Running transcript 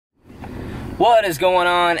What is going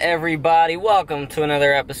on, everybody? Welcome to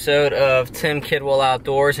another episode of Tim Kidwell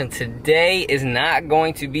Outdoors, and today is not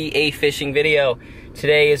going to be a fishing video.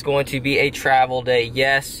 Today is going to be a travel day.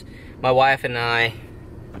 Yes, my wife and I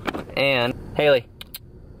and Haley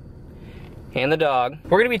and the dog,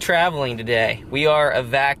 we're gonna be traveling today. We are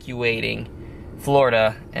evacuating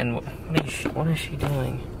Florida, and what is she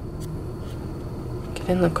doing? Get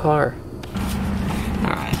in the car.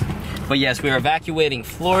 Alright, but yes, we are evacuating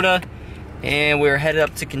Florida and we're headed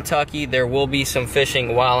up to Kentucky. There will be some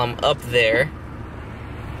fishing while I'm up there.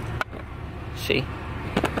 See?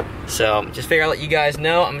 So, just figured I'd let you guys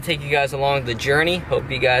know. I'm gonna take you guys along the journey. Hope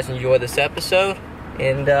you guys enjoy this episode.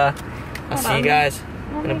 And I'll see you guys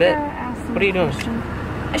in a bit. What are you doing?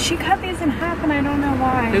 She cut these in half and I don't know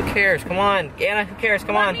why. Who cares? Come on. Anna, who cares?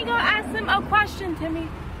 Come on. Let me go ask them a question, Timmy.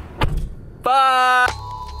 Bye!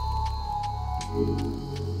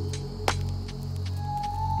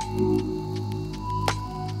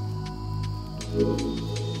 I'm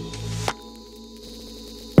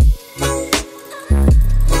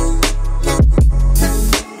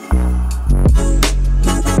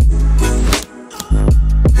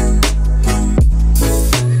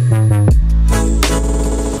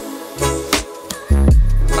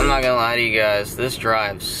not gonna lie to you guys, this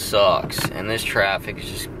drive sucks, and this traffic has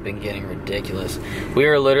just been getting ridiculous. We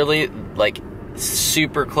are literally, like,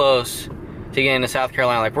 super close to getting to South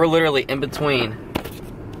Carolina. Like, we're literally in between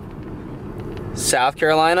South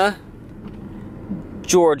Carolina,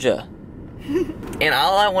 Georgia. And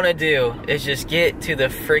all I want to do is just get to the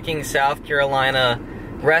freaking South Carolina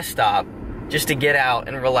rest stop just to get out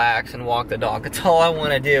and relax and walk the dog. That's all I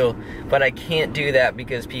want to do. But I can't do that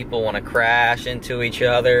because people want to crash into each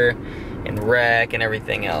other and wreck and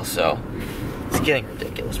everything else. So it's getting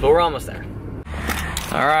ridiculous, but we're almost there.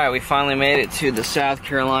 All right, we finally made it to the South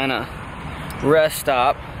Carolina rest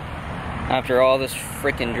stop after all this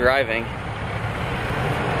freaking driving.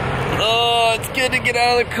 Oh, it's good to get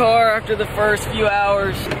out of the car after the first few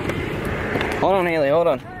hours. Hold on, Haley, hold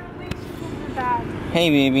on. Hey,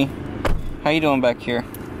 baby. How you doing back here?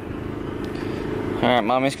 All right,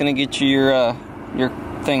 Mommy's gonna get you your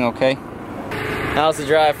thing, okay? How's the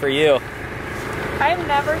drive for you? I've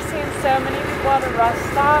never seen so many people at a rest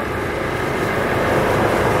stop.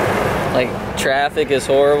 Like, traffic is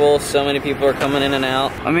horrible. So many people are coming in and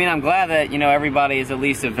out. I mean, I'm glad that, you know, everybody is at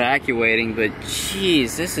least evacuating, but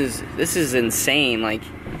geez, this is insane. Like,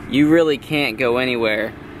 you really can't go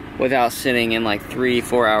anywhere without sitting in like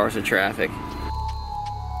 3-4 hours of traffic.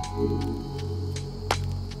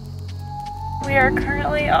 We are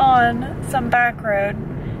currently on some back road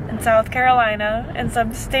in South Carolina and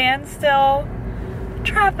some standstill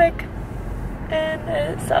traffic, and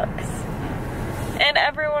it sucks. And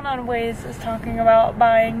everyone on Waze is talking about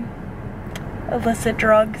buying illicit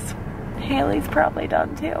drugs. Haley's probably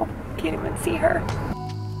done too. Can't even see her.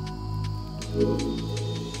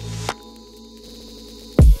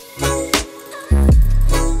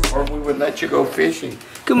 Or we would let you go fishing.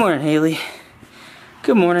 Good morning, Haley.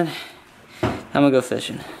 Good morning. I'm gonna go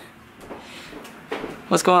fishing.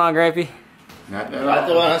 What's going on, Grampy? Not doing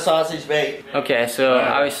a sausage bait. Okay, so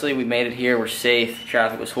obviously we made it here. We're safe.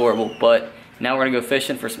 Traffic was horrible, but now we're gonna go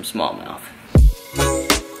fishing for some smallmouth.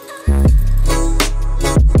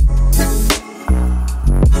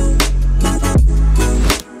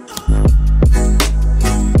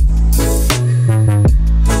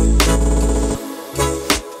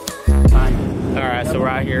 Alright, so we're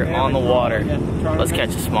out here on the water. Let's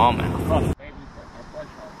catch a smallmouth. I was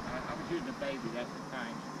using a baby, that's the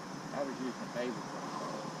time. I was using a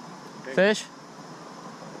baby. Fish?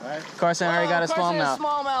 Right? Carson already got a smallmouth.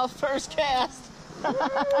 Smallmouth first cast.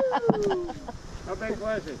 How big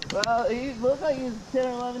was it? Well, he looked like he was 10 or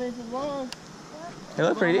 11 inches long. They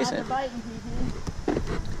look pretty decent.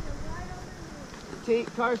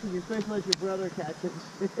 Carson, you're supposed to let your brother catch it.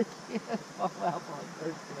 Smallmouth on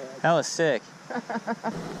first cast. That was sick.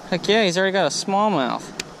 Heck yeah, he's already got a smallmouth.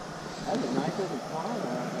 That's a nice little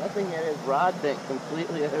smallmouth. That thing had his rod bent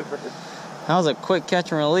completely over. That was a quick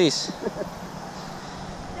catch and release.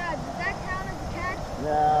 Dad, does that count as a catch?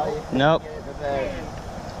 No, you Nope. can't get it in the bag.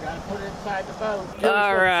 Gotta put it inside the boat.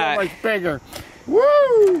 All right. So much bigger.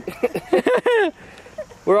 Woo!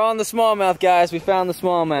 We're on the smallmouth, guys. We found the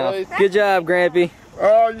smallmouth. Good job, Grampy.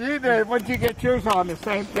 Oh, you did. Once you get yours on, the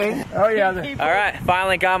same thing. Oh, yeah. All right,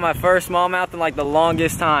 finally got my first smallmouth in like the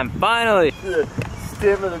longest time. Finally.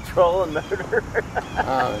 Stem of the trolling motor.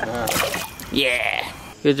 Oh, no. Yeah.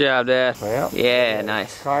 Good job, Dad. Well, yeah,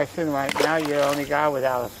 nice. Carson, right now you're the only guy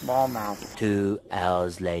without a smallmouth. 2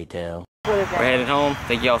 hours later. We're headed home.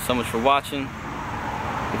 Thank y'all so much for watching.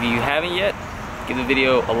 If you haven't yet, give the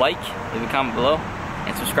video a like, leave a comment below,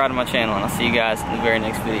 and subscribe to my channel, and I'll see you guys in the very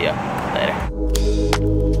next video. Later.